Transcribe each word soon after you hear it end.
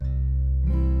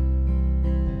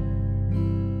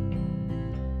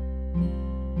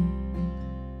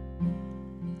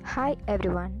Hi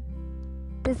everyone,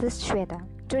 this is Shweta.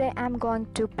 Today I am going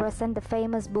to present the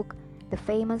famous book The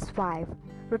Famous Five,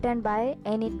 written by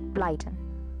Enid Blyton.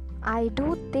 I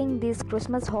do think these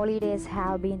Christmas holidays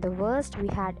have been the worst we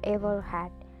had ever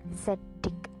had, said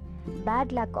Dick.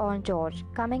 Bad luck on George,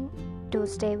 coming to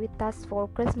stay with us for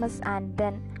Christmas and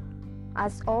then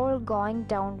us all going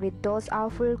down with those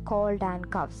awful cold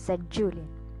and coughs, said Julian.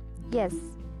 Yes,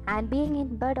 and being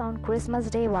in bed on Christmas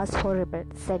Day was horrible,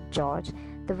 said George.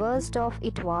 The worst of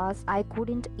it was I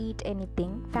couldn't eat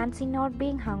anything. Fancy not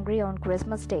being hungry on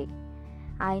Christmas Day.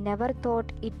 I never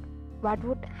thought what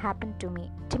would happen to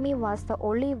me. Timmy was the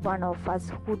only one of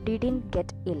us who didn't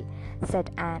get ill, said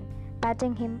Anne,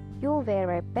 patting him. You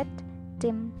were a pet,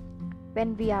 Tim.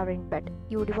 When we are in bed,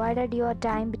 you divided your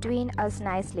time between us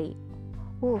nicely.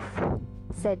 Oof,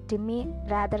 said Timmy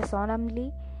rather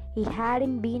solemnly. He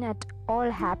hadn't been at all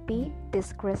happy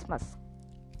this Christmas.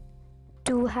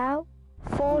 To have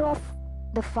 4 of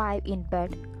the 5 in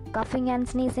bed, coughing and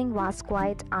sneezing was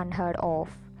quite unheard of.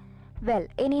 Well,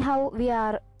 anyhow, we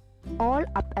are all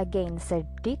up again, said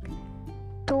Dick,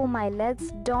 though my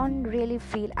legs don't really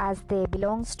feel as they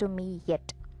belongs to me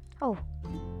yet. Oh,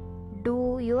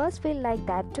 do yours feel like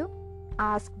that too?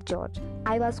 Asked George.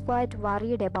 I was quite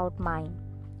worried about mine.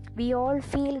 We all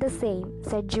feel the same,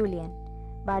 said Julian,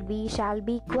 but we shall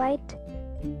be quite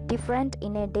different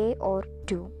in a day or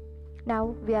two. Now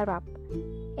we are up.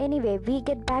 Anyway, we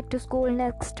get back to school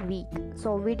next week,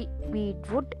 so we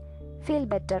would feel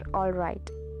better, all right.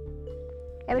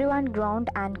 Everyone groaned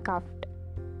and coughed.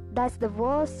 That's the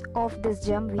worst of this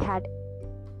germ we had.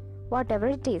 Whatever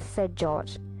it is, said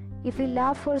George. If we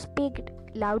laugh or speak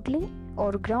loudly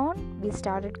or groan, we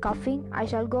started coughing. I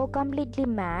shall go completely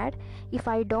mad if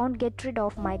I don't get rid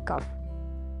of my cough.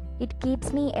 It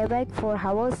keeps me awake for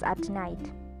hours at night.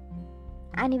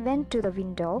 Annie went to the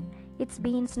window. It's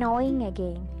been snowing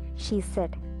again, she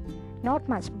said. Not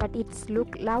much, but it's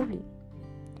look lovely.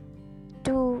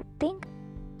 To think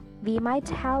we might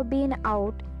have been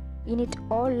out in it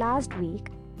all last week.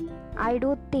 I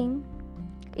do think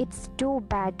it's too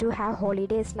bad to have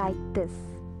holidays like this.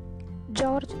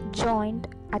 George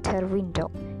joined at her window.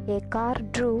 A car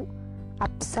drew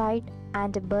upside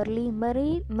and a burly,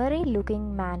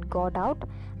 merry-looking man got out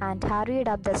and hurried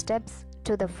up the steps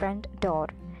to the front door.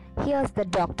 Here's the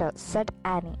doctor, said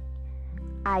Annie.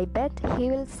 I bet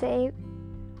he will say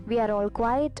we are all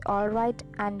quite all right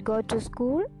and go to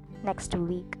school next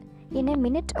week. In a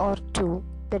minute or two,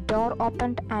 the door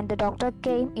opened and the doctor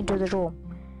came into the room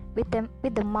with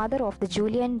the mother of the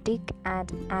Julian, Dick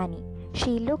and Annie.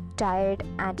 She looked tired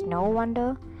and no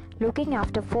wonder, looking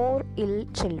after 4 ill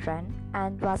children,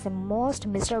 and was a most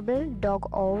miserable dog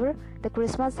over the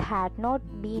Christmas had not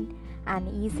been an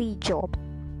easy job.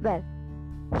 Well,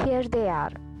 here they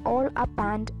are, all up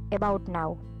and about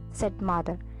now, said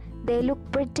mother. They look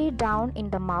pretty down in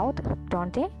the mouth,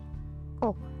 don't they?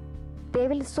 Oh, they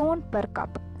will soon perk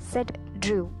up, said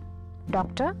Drew.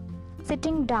 Doctor,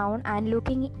 sitting down and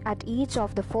looking at each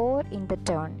of the 4 in the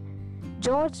turn.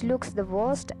 George looks the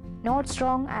worst, not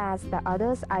strong as the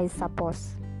others, I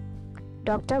suppose.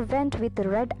 Doctor went with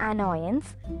red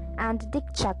annoyance, and Dick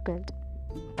chuckled.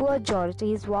 Poor George,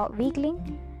 he is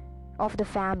weakling of the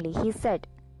family, he said.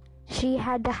 She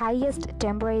had the highest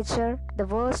temperature, the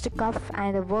worst cough,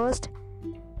 and the worst,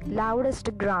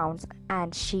 loudest groans,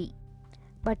 and she.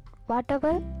 But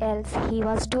whatever else he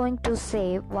was doing to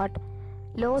save what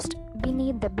lost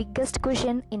beneath the biggest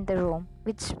cushion in the room,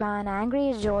 which an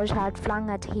angry George had flung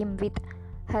at him with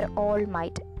her all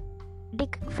might.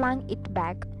 Dick flung it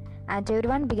back, and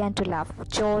everyone began to laugh,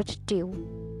 George too.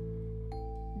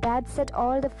 Dad set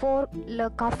all the 4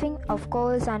 coughing, of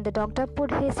course, and the doctor put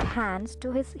his hands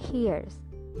to his ears.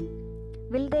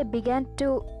 Will they begin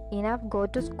to go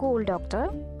to school, doctor?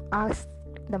 Asked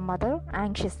the mother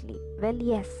anxiously. Well,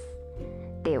 yes,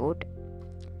 they would.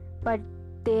 But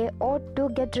they ought to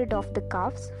get rid of the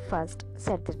coughs first,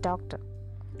 said the doctor.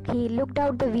 He looked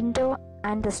out the window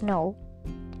and the snow.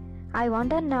 I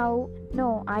wonder now.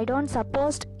 No, I don't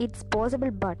suppose it's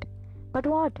possible, but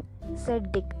what?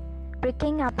 Said Dick,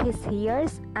 pricking up his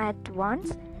ears at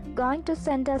once. Going to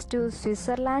send us to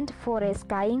Switzerland for a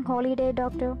skiing holiday,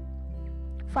 doctor?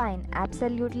 Fine,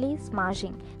 absolutely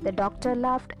smashing. The doctor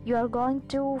laughed. You are going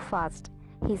too fast,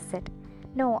 he said.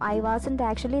 No, I wasn't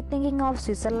actually thinking of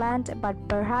Switzerland, but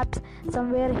perhaps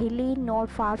somewhere hilly, not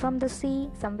far from the sea,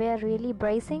 somewhere really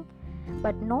bracing,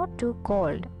 but not too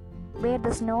cold, where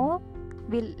the snow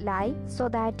will lie so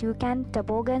that you can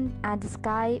toboggan and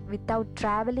ski without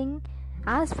traveling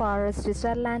as far as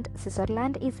Switzerland.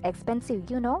 Switzerland is expensive,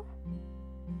 you know.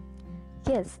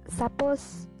 Yes,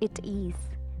 suppose it is,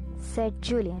 said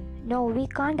Julian. No, we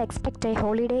can't expect a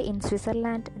holiday in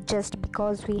Switzerland just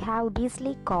because we have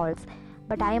beastly colds.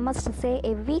 But I must say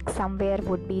a week somewhere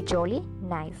would be jolly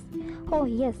nice. Oh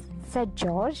yes, said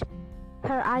George.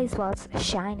 Her eyes was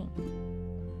shining.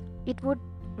 It would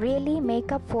really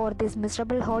make up for these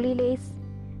miserable holidays.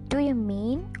 Do you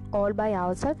mean all by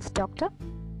ourselves, Doctor?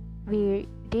 We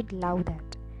did love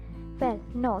that. Well,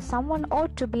 no, someone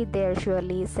ought to be there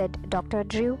surely, said Dr.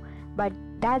 Drew, but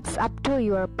that's up to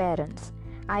your parents.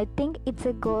 I think it's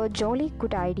a jolly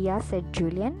good idea, said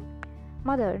Julian.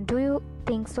 Mother, do you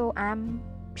think so? I'm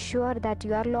sure that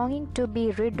you are longing to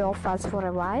be rid of us for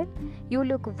a while. You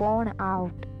look worn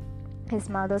out. His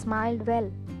mother smiled.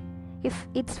 Well, if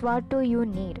it's what do you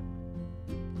need?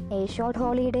 A short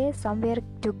holiday somewhere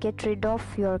to get rid of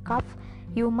your cough,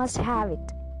 you must have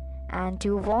it. And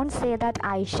you won't say that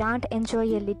I shan't enjoy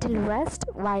a little rest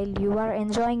while you are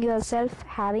enjoying yourself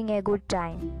having a good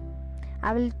time.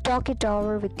 I will talk it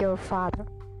over with your father.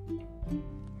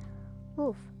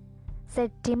 Oof,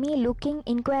 said Timmy, looking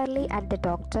inquiringly at the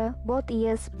doctor, both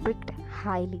ears pricked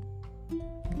highly.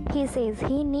 He says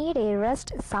he need a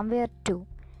rest somewhere too,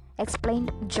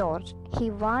 explained George.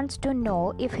 He wants to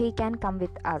know if he can come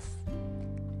with us.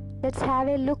 Let's have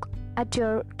a look at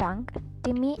your tongue,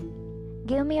 Timmy.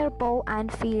 Give me your paw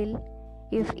and feel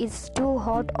if it's too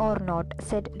hot or not,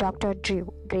 said Dr.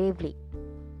 Drew gravely.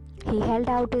 He held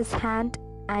out his hand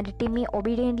and Timmy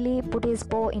obediently put his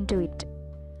paw into it.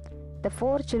 The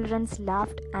four children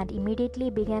laughed and immediately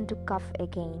began to cough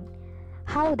again.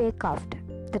 How they coughed!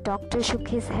 The doctor shook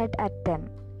his head at them.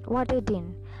 What a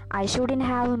din! I shouldn't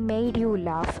have made you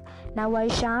laugh. Now I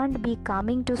shan't be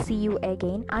coming to see you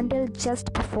again until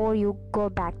just before you go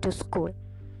back to school.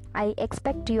 I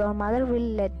expect your mother will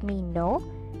let me know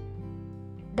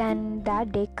then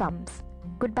that day comes.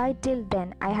 Goodbye till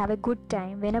then. I have a good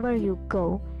time whenever you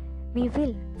go. We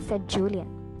will, said Julian,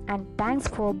 and thanks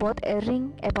for both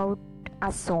worrying about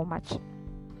us so much.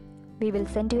 We will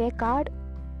send you a card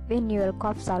when your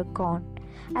coughs are gone.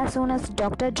 As soon as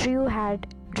Dr. Drew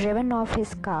had driven off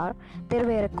his car, there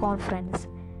were a conference.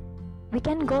 We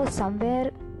can go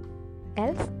somewhere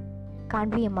else,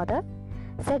 can't we, Mother?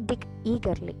 Said Dick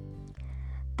eagerly.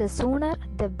 The sooner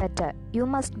the better. You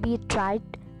must be tried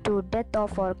to death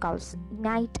of our cows,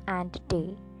 night and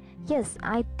day. Yes,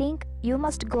 I think you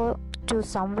must go to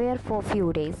somewhere for a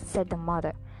few days, said the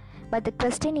mother. But the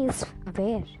question is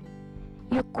where?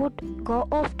 You could go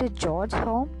off to George's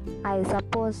home, I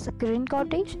suppose, Green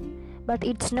Cottage, but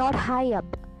it's not high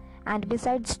up. And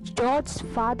besides, George's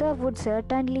father would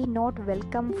certainly not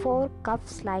welcome four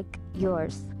cuffs like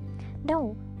yours.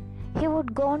 No, he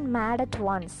would go mad at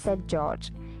once, said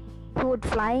George. He would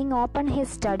flying open his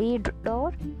study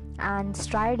door and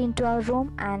stride into our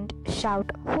room and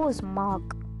shout, "Who's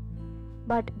Mark?"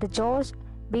 But the George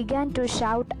began to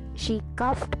shout, she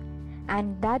coughed,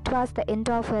 and that was the end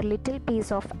of her little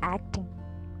piece of acting.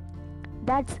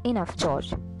 That's enough,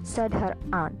 George, said her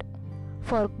aunt.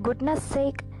 For goodness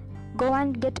sake, go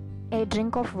and get a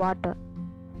drink of water.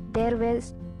 There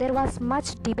was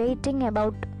much debating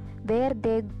about where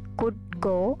they could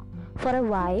go for a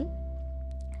while,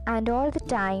 and all the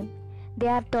time they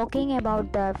are talking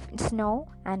about the snow,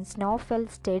 and snow fell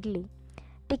steadily.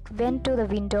 Dick went to the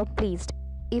window, pleased.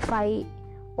 If I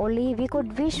only we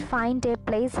could find a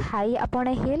place high upon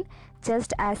a hill,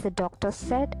 just as the doctor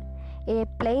said, a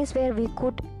place where we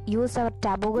could use our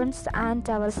toboggans and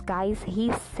our skies,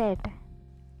 he said.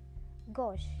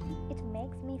 Gosh, it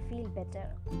makes me feel better.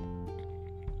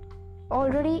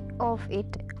 Already of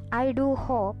it, I do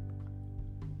hope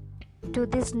to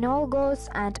this no goes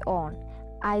and on.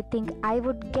 I think I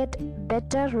would get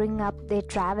better ring up the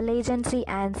travel agency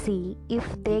and see if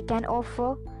they can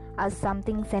offer us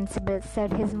something sensible,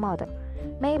 said his mother.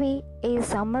 Maybe a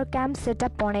summer camp set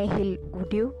up on a hill.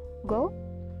 Would you go?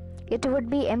 It would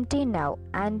be empty now,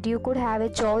 and you could have a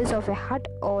choice of a hut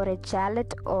or a chalet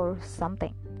or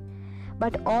something.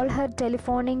 But all her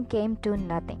telephoning came to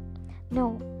nothing.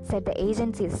 No, said the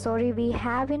agency. Sorry, we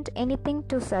haven't anything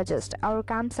to suggest. Our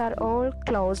camps are all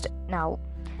closed now.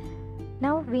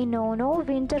 Now we know no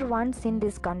winter ones in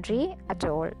this country at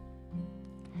all.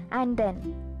 And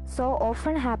then, so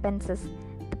often happens,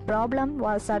 the problem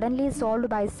was suddenly solved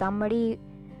by somebody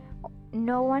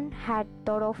no one had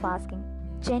thought of asking.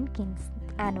 Jenkins,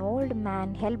 an old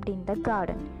man, helped in the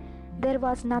garden. There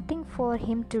was nothing for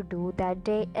him to do that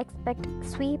day except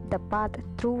sweep the path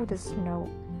through the snow.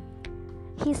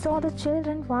 He saw the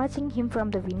children watching him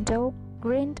from the window,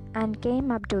 grinned and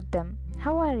came up to them.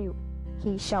 "How are you?"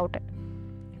 he shouted.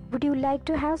 "Would you like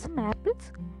to have some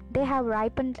apples? They have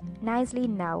ripened nicely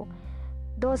now.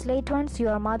 Those late ones,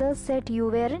 your mother said you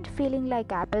weren't feeling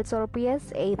like apples or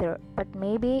pears either, but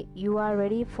maybe you are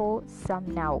ready for some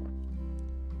now.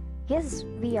 Yes,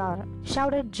 we are,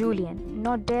 shouted Julian,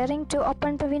 not daring to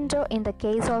open the window in the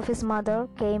case of his mother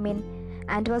came in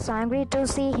and was angry to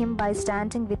see him by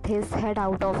standing with his head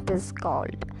out of this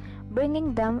cold.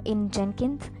 Bringing them in,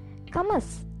 Jenkins. Come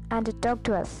us and talk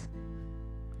to us.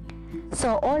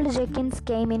 So old Jenkins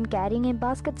came in carrying in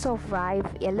baskets of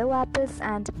ripe yellow apples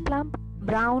and plump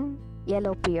brown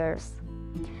yellow pears.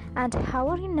 And how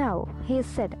are you now? He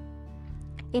said,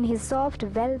 in his soft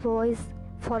well voice,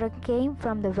 for it came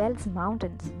from the Wells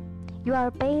mountains. You are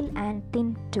pale and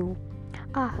thin too.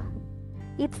 Ah,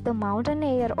 it's the mountain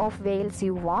air of Wales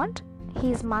you want?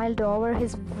 He smiled over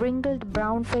his wrinkled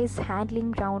brown face,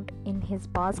 handling round in his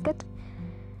basket.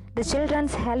 The children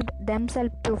helped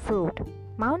themselves to fruit.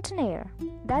 Mountain air,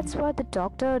 that's what the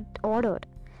doctor ordered,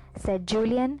 said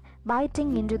Julian,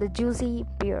 biting into the juicy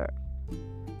pear.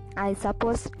 I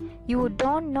suppose you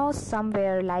don't know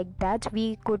somewhere like that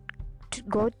we could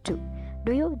go to,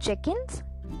 do you, Jenkins?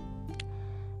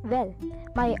 Well,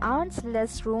 my aunt's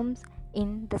lets rooms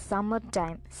in the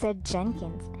summertime, said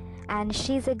Jenkins, and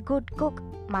she's a good cook,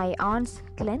 my aunt's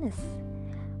Glennis.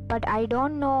 But I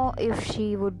don't know if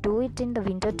she would do it in the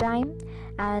winter time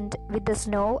and with the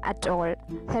snow at all.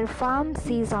 Her farm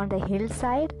is on the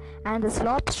hillside and the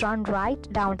slopes run right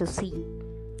down to sea.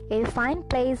 A fine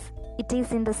place it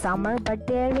is in the summer, but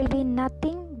there will be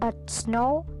nothing but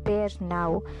snow there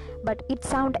now. But it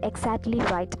sounds exactly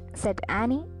right, said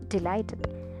Annie, delighted.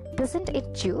 Doesn't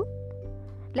it you?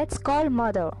 Let's call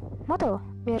Mother. Mother,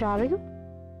 where are you?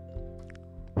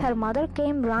 Her mother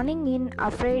came running in,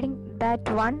 afraid that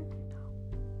one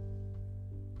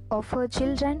of her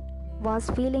children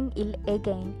was feeling ill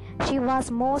again. She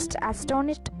was most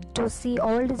astonished to see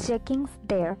old Jenkins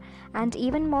there, and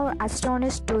even more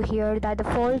astonished to hear that the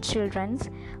four children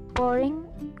pouring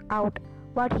out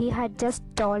what he had just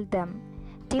told them.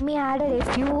 Timmy added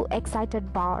a few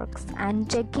excited barks, and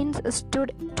Jenkins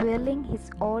stood twirling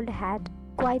his old hat,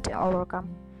 quite overcome.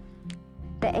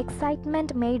 The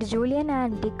excitement made Julian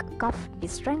and Dick cough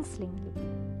distressingly.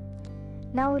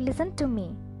 Now listen to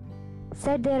me,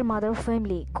 said their mother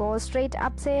firmly. Go straight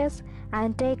upstairs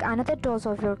and take another dose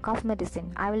of your cough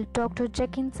medicine. I will talk to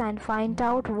Jenkins and find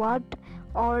out what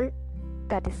all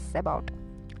that is about.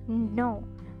 No,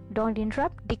 don't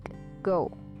interrupt, Dick.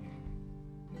 Go.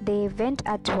 They went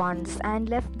at once and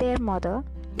left their mother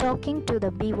talking to the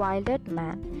bewildered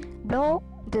man. Blow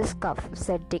this cough,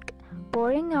 said Dick,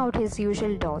 pouring out his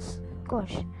usual dose.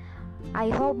 Gosh, I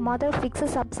hope mother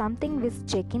fixes up something with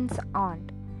Jenkins'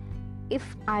 aunt.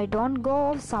 If I don't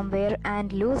go somewhere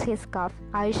and lose his cough,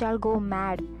 I shall go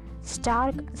mad,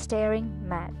 stark, staring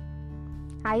mad.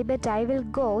 I bet I will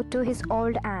go to his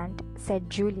old aunt, said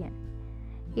Julian.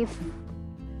 If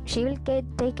she will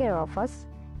take care of us,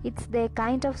 it's the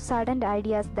kind of sudden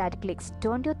ideas that clicks,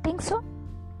 don't you think so?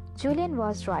 Julian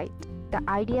was right. The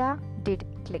idea did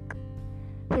click.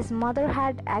 His mother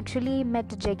had actually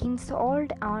met Jenkins'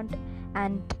 old aunt,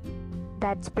 and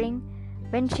that spring,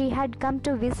 when she had come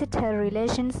to visit her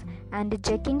relations, and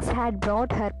Jenkins had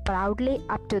brought her proudly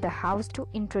up to the house to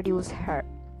introduce her.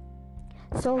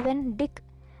 So when Dick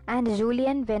and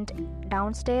Julian went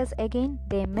downstairs again,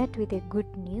 they met with a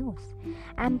good news.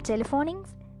 I'm telephoning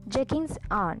Jenkins'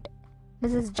 aunt,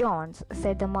 Mrs. Jones,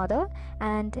 said the mother,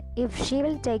 and if she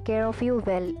will take care of you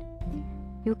well,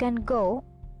 you can go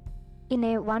in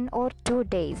a 1 or 2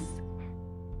 days.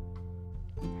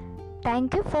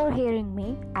 Thank you for hearing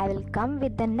me. I will come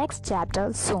with the next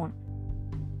chapter soon.